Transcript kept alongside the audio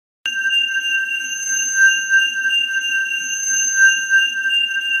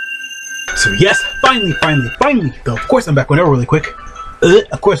So yes, finally, though of course I'm back with it really quick.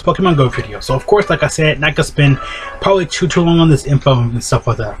 Of course, Pokemon Go video. So of course, like I said, not gonna spend probably too long on this info and stuff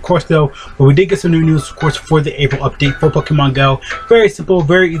like that. Of course though, but we did get some new news, of course, for the April update for Pokemon Go. Very simple,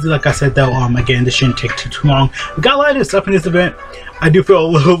 very easy, like I said though. Again, this shouldn't take too long. We got a lot of stuff in this event. I do feel a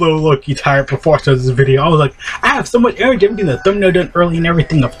little low-key tired before I started this video. I was like, I have so much energy, I'm getting the thumbnail done early and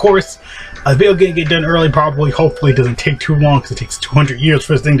everything. Of course, the video gonna get done early, probably, hopefully it doesn't take too long, because it takes 200 years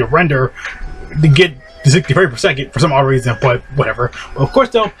for this thing to render, to get 60 frames per second for some odd reason, but whatever. But of course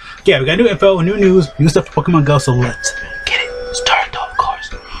though, yeah, we got new info, new news, new stuff for Pokemon Go, so let's get it started though, of course.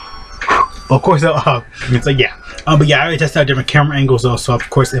 But of course though, it's like, yeah. But yeah, I test out different camera angles though, so of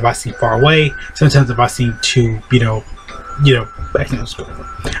course if I see far away, sometimes if I seem too,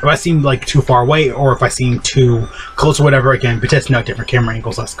 if I seem like too far away, or if I seem too close or whatever, again, we're testing out different camera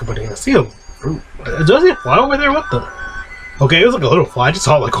angles last couple of days. See, does it fly over there? What the? Okay, it was like a little fly, I just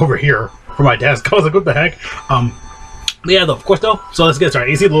saw it like over here from my desk. I was like, what the heck? Yeah, though, of course though, so let's get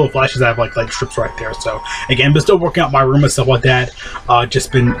started. You see the little flashes, I have like strips right there. So again, but still working out my room and stuff like that. It's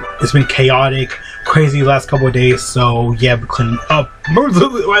been chaotic, crazy last couple of days. So yeah, we're cleaning up. My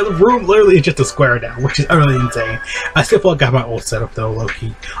room literally is just a square now, which is utterly insane. I still feel like I have my old setup though, low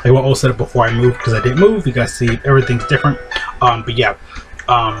key. Like my old setup before I moved, because I didn't move. You guys see everything's different. But yeah,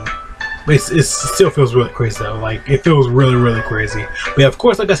 it still feels really crazy though. Like it feels really crazy. But yeah, of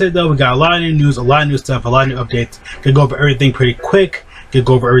course, like I said though, we got a lot of new news, a lot of new stuff, a lot of new updates. Can go over everything pretty quick. Can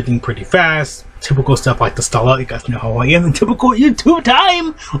go over everything pretty fast. Typical stuff like the stall out. You guys know how I am in typical YouTube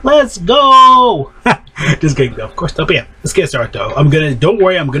time. Let's go. Just kidding though, of course though. But yeah, let's get started though. Don't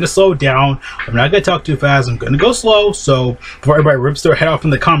worry, I'm gonna slow down. I'm not gonna talk too fast. I'm gonna go slow. So before everybody rips their head off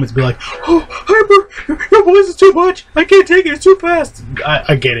in the comments, be like, "Oh, Hyper, your voice is too much. I can't take it. It's too fast."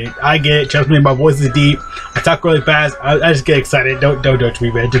 I get it. I get it. Trust me, my voice is deep. I talk really fast. I just get excited. Don't judge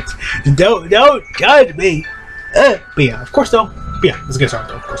me, man. Just don't judge me. But yeah, of course though. Yeah, let's get started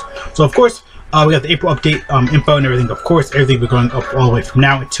though, of course. So of course, we got the April update info and everything. Of course, everything will be going up all the way from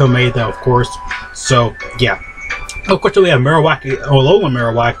now until May though, of course. So yeah. Of course, we have Marowak, Alolan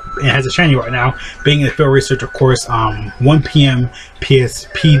Marowak, and it has a shiny right now. Being in the field research, of course, 1 p.m.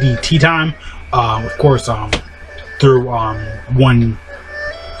 PDT time. Of course, through 1.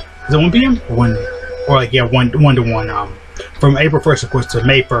 Is it 1 p.m. Or like yeah, 1 to 1. From April 1st, of course, to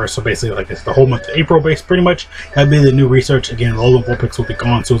May 1st. So basically, like it's the whole month of April, based pretty much. That'd be the new research. Again, Alolan Vulpix will be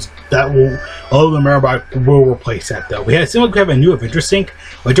gone, so Alolan Marowak will replace that though. It seems like we have a new adventure sync.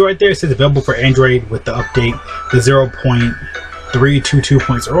 But right there, it says available for Android with the update, the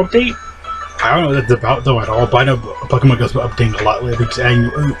 0.322.0 update. I don't know what that's about though at all, but I know Pokemon Go's been updating a lot lately, just adding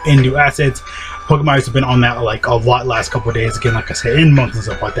in new assets. Pokemon have been on that like a lot last couple of days. Again, like I said, in months and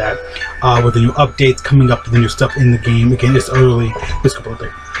stuff like that. With the new updates coming up, the new stuff in the game. Again, it's early this couple of days.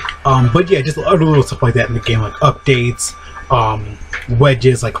 But yeah, just other little stuff like that in the game, like updates,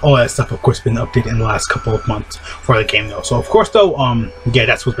 wedges, like all that stuff. Of course, been updated in the last couple of months for the game though. So of course though, yeah,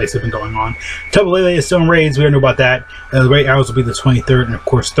 that's what's basically been going on. Tapu is still in raids. We don't know about that. The raid hours will be the 23rd and of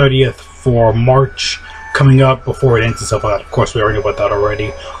course 30th for March. Coming up before it ends and stuff like that. Of course, we already know about that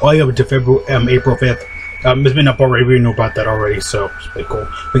already. All the way up to April 5th. It's been up already. We know about that already, so it's pretty cool.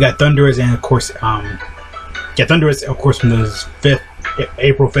 We got Thundurus and of course, yeah, Thundurus, of course, from the 5th,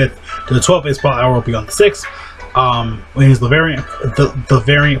 April 5th to the 12th. Its spot hour will be on the 6th. When it's the variant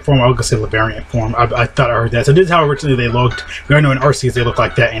form, I was gonna say the variant form. I thought I heard that. So this is how originally they looked. We already know in RCs they look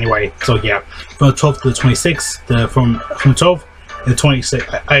like that anyway. So yeah, from the 12th to the 26th, from 12th. The 26th,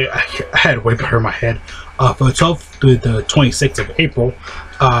 I had way better in my head. For the 12th to the 26th of April,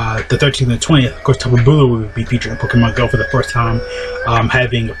 the 13th and the 20th, of course, Tapu Bulu will be featured in Pokemon Go for the first time,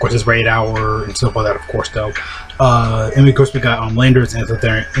 having, of course, his raid hour and stuff like that, of course, though. And of course, we got Landers in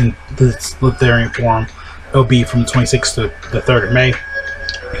the Slitherian form. It'll be from the 26th to the 3rd of May.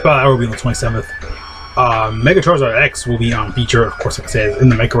 That will be on the 27th. Mega Charizard X will be featured, of course, like I said, in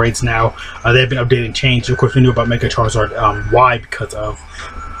the Mega Raids now. They've been updated and changed. Of course, we knew about Mega Charizard Y because of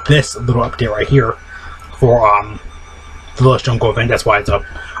this little update right here for the Lush Jungle event. That's why it's up.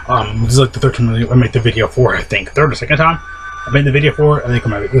 This is like the third time I made the video for, I think. Third or second time I made the video for. I think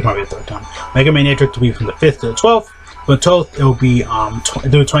this might be the third time. Mega Matrix will be from the 5th to the 12th. For the 12th, it will be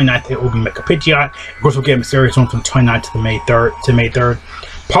the 29th. It will be Mega Pidgeot. Of course, we'll get a mysterious one from the 29th to the May 3rd.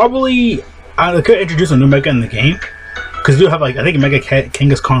 Probably. I could introduce a new Mega in the game because you have like I think Mega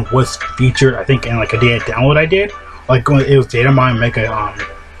Kangaskhan was featured I think in like a data download I did like when it was data mine Mega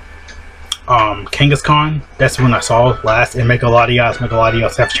Kangaskhan. That's when I saw last. And Mega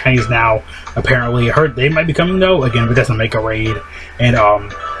Latios have Chinese now apparently. I heard they might be coming though again, but that's a Mega Raid. And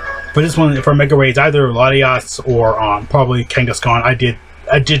for this one for Mega Raids, either Latios or probably Kangaskhan.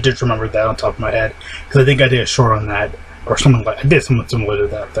 I did just remember that on top of my head because I think I did a short on that or something like I did something similar to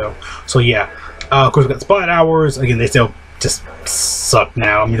that though. So yeah, of course we got spot hours again. They still just suck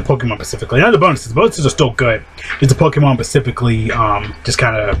now. I mean the Pokemon specifically, not the bonuses. The bonuses are still good. Just the Pokemon specifically, just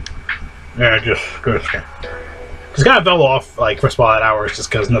kind of just kind of fell off like for spot hours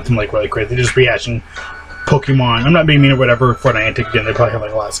just because nothing like really crazy. They're just rehashing Pokemon. I'm not being mean or whatever for Niantic. Again, they probably have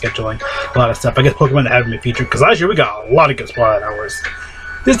like a lot of scheduling, a lot of stuff. I guess Pokemon that haven't been featured because last year we got a lot of good spot hours.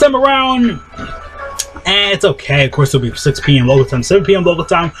 This time around, it's okay. Of course, it'll be 6 p.m. local time, 7 p.m. local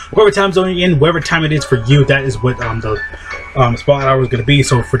time, whatever time zone you're in, whatever time it is for you. That is what the spot hour is going to be.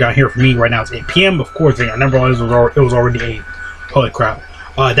 So for down here for me right now, it's 8 p.m. Of course, I remember it was already 8. Holy crap!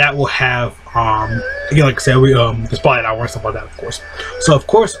 That will have again, like I said, we the spotlight hour and stuff like that, of course. So of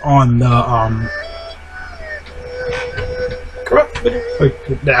course on the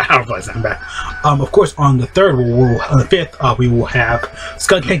of course on the 3rd, on the 5th, we will have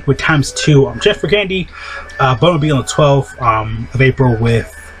Skunk Tank with ×2 Chest for Candy. Bone will be on the 12th of April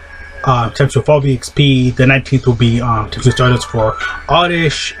with times 2 Fall XP. The 19th will be times 2 Stardust for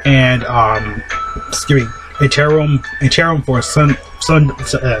Oddish and Interim for Sunshine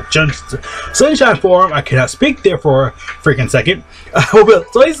Form. I cannot speak there for a freaking second. We'll be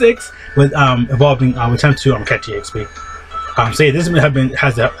 26 with evolving with time to catchy XP. So yeah, this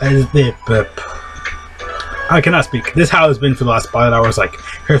has I cannot speak. This is how it's been for the last 5 hours. Like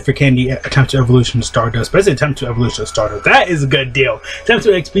here's for Candy, attempt to evolution Stardust, basically attempt to evolution Stardust. That is a good deal. Attempt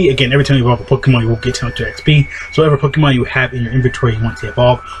to XP again. Every time you evolve a Pokemon, you will get attempt to XP. So whatever Pokemon you have in your inventory you want to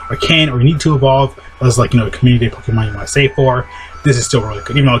evolve, or can, or need to evolve, that's like the community day Pokemon you want to save for. This is still really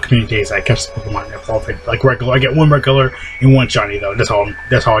good. Even though the community days I catch the Pokemon and evolve it like regular. I get 1 regular and 1 shiny though. That's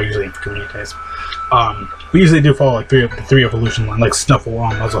how I usually aim for community days. We usually do follow like three evolution line, like Snuffle.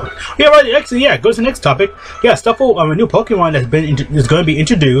 Yeah, right. Actually, yeah. Go to the next topic. Yeah, Snuffle, a new Pokemon is going to be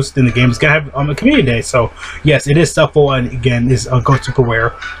introduced in the game. It's going to have a community day. So yes, it is Snuffle, and again, is Go Super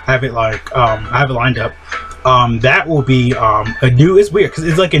Rare. I have it lined up. That will be a new. It's weird because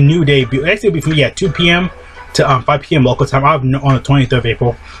it's like a new debut. Actually, it'll be from 2 p.m. to 5 p.m. local time. On the 20th of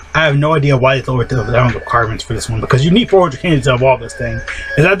April. I have no idea why it's lowered down the requirements for this one because you need 400 candies to evolve this thing.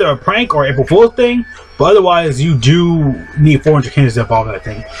 It's either a prank or April Fool's thing, but otherwise you do need 400 candies to evolve that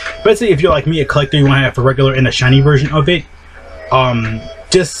thing. Basically, if you're like me, a collector, you want to have a regular and a shiny version of it. I'm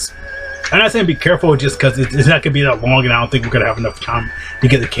not saying be careful just because it's not going to be that long, and I don't think we're going to have enough time to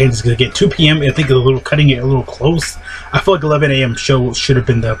get the candies. Because again, 2 p.m. I think cutting it a little close. I feel like 11 a.m. should have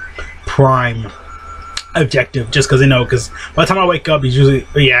been the prime objective, just because by the time I wake up, it's usually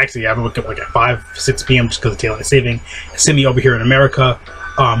actually I wake up like at 5-6 p.m. just because of daylight saving. Semi over here in America.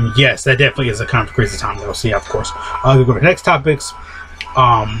 Yes, that definitely is a kind of crazy time though. So yeah, of course. I'll go to the next topics.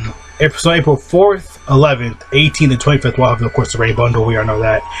 April 4th, 11th, 18th, and 25th, we'll have, of course, the Rain Bundle. We all know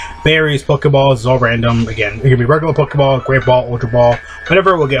that. Berries, Pokeballs, is all random. Again, it can be regular Pokeball, Great Ball, Ultra Ball,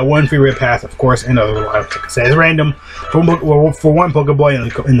 whatever. We'll get 1 free Red Pass, of course, and other little items. Like I said, it's random for 1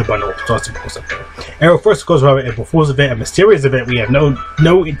 Pokeball in the bundle. So that's cool stuff there. April 1st, of course, we'll have an April Fool's event, a mysterious event. We have no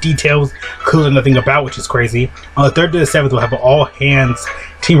details, clues, nothing about, which is crazy. On the 3rd to the 7th, we'll have an all hands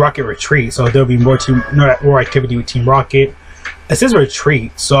Team Rocket retreat. So there'll be more activity with Team Rocket. It says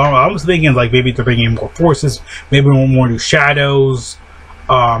retreat, so I was thinking like maybe they're bringing in more forces, maybe more new shadows,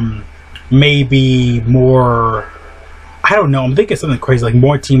 maybe more. I don't know. I'm thinking something crazy like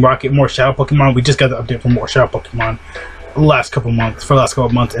more Team Rocket, more Shadow Pokemon. We just got the update for more Shadow Pokemon for the last couple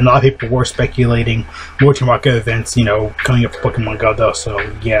of months, and a lot of people were speculating more Team Rocket events, coming up for Pokemon Go though. So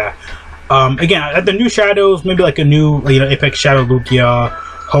yeah, again, at the new shadows, maybe like a new Apex Shadow Lugia,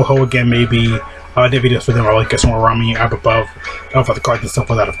 Ho-Ho again, maybe. I did videos for them. I'll get somewhere around me, up above, for the cards and stuff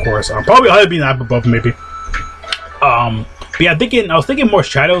like that, of course. Probably I'll be up above, maybe. But yeah, I was thinking more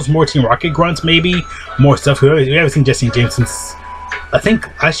shadows, more Team Rocket grunts, maybe more stuff. We haven't seen Jesse and James since I think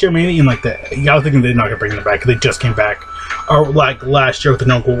last year, maybe in like I was thinking they're not gonna bring them back because they just came back, or like last year with the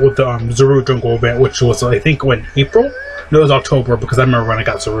Zuru Jungle event, which was I think when April. No, it was October because I remember when I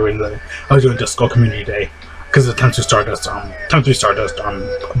got Zuru and I was doing Just Go Community Day. Because the time to Stardust,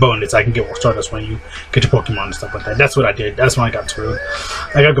 bonus, I can get more Stardust when you get your Pokemon and stuff like that. That's what I did. That's when I got through.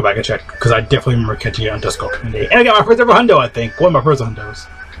 I gotta go back and check because I definitely remember catching it on Duskull Community. And I got my first ever Hundo, I think. One of my first Hundos,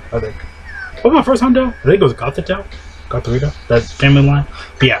 I think. What was my first Hundo? I think it was Gothitelle. Gothorito, that family line.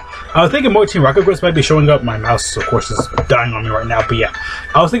 But yeah, I was thinking more Team Rocket Growth might be showing up. My mouse, of course, is dying on me right now. But yeah,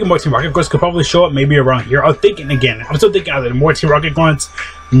 I was thinking more Team Rocket Growth could probably show up maybe around here. I was thinking again. I'm still thinking either more Team Rocket Grunts,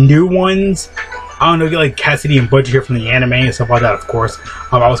 new ones. I don't know, get like Cassidy and Budget here from the anime and stuff like that, of course.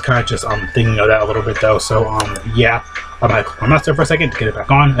 I was kind of just thinking of that a little bit though. So yeah, I'm not there for a second to get it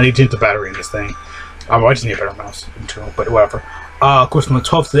back on. I need to change the battery in this thing. I just need a better mouse, but whatever. Of course, from the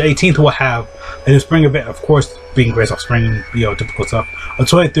 12th to the 18th, we'll have a new spring event. Of course, being Grace off spring, typical stuff. On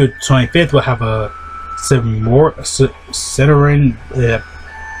 20th through 25th, we'll have a Ciceranian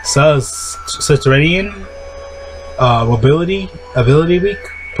ability week.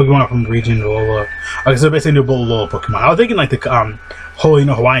 Pokemon from the region. Okay, so basically new Bulu Pokemon. I was thinking like the whole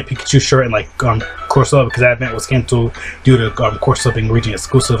Hawaiian Pikachu shirt and like course love, because that event was canceled due to course love being region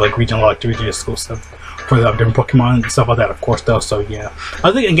exclusive, like region locked, region exclusive for the different Pokemon and stuff like that, of course, though. So yeah,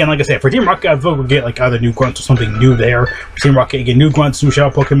 I think again, like I said, for Team Rocket, I thought we'll get like either new grunts or something new there. For Team Rocket, again, new grunts, new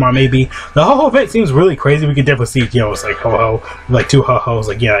shadow Pokemon, maybe. The Ho-Ho event seems really crazy. We can definitely see, it's like Ho-Ho, like 2 Ho-Hos,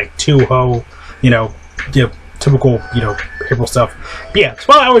 like like 2 Ho, typical, April stuff. But yeah,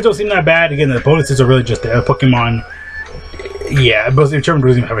 spot hours don't seem that bad. Again, the bonuses are really just there. Pokemon, yeah, but the German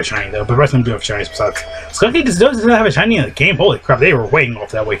doesn't even have a shiny though, but the rest of them do have shinies besides. Skunky just doesn't have a shiny in the game. Holy crap, they were waiting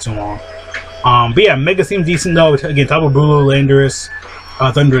off that way too long. But yeah, Mega seems decent though. Again, Tapu, Bulu, Landorus,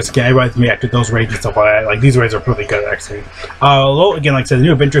 Thunderous, again, everybody's reacted to those raids and stuff like that. Like, these raids are really good, actually. Again, like I said, the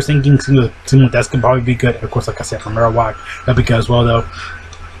new Adventure Sinking, something like that's gonna probably be good. Of course, like I said, from Marowak, that'd be good as well though.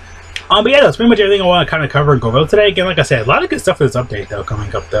 But yeah, that's pretty much everything I want to kind of cover and go over today. Again, like I said, a lot of good stuff for this update though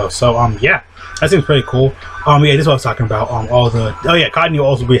coming up though. So yeah, that seems pretty cool. Yeah, this is what I was talking about. All the Cotton, you'll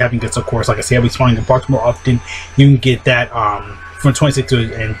also be having good stuff, of course. Like I said, I'll be spawning in parks more often. You can get that from 26th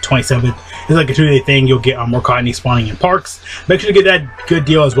and 27th. It's like a 2-day thing. You'll get more Cotton spawning in parks. Make sure to get that good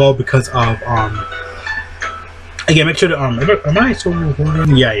deal as well because of again, make sure to am I still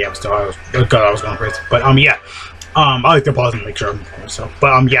recording? Yeah, I'm still. I was going crazy, but yeah. I like to pause and make sure I'm recording. So,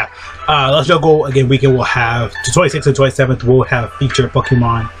 but yeah. Let's go again. Weekend we'll have the 26th and 27th. We'll have featured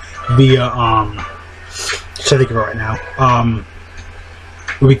Pokemon via should I think of it right now?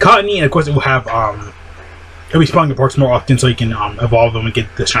 Will be Cottony, and of course it will have it'll be spawning the parks more often, so you can evolve them and get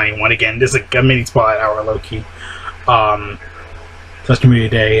the shiny one again. This is like a mini spot hour, low key. That's Community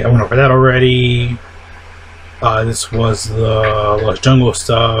Day. I went over that already. This was the Lost Jungle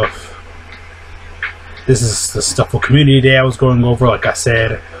stuff. This is the stuff for Community Day I was going over, like I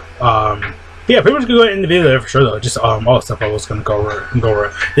said. Yeah, pretty much gonna go ahead and end the video there for sure though. Just all the stuff I was gonna go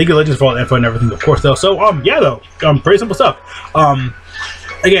over. Thank you Legends for all the info and everything, of course though. So yeah though, pretty simple stuff.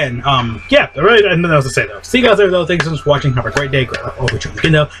 Again, yeah, I really got nothing else to say though. See you guys later though. Thank you so much for watching. Have a great day, great all of your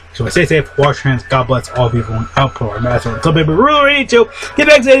weekend though. So stay safe, wash your hands, God bless all of you everyone out, put our masks on. So baby, really need to get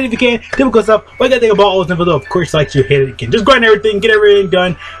vaccinated if you can. Typical stuff. What you gotta think about all this info though, of course, like you hate it, you can just grind everything, get everything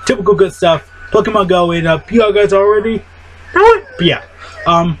done. Typical good stuff. Pokemon Go in up. You guys already know it? But yeah.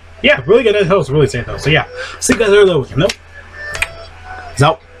 Yeah, really good. That was really safe though. So yeah. See you guys later though. Nope. Peace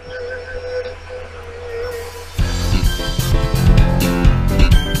out.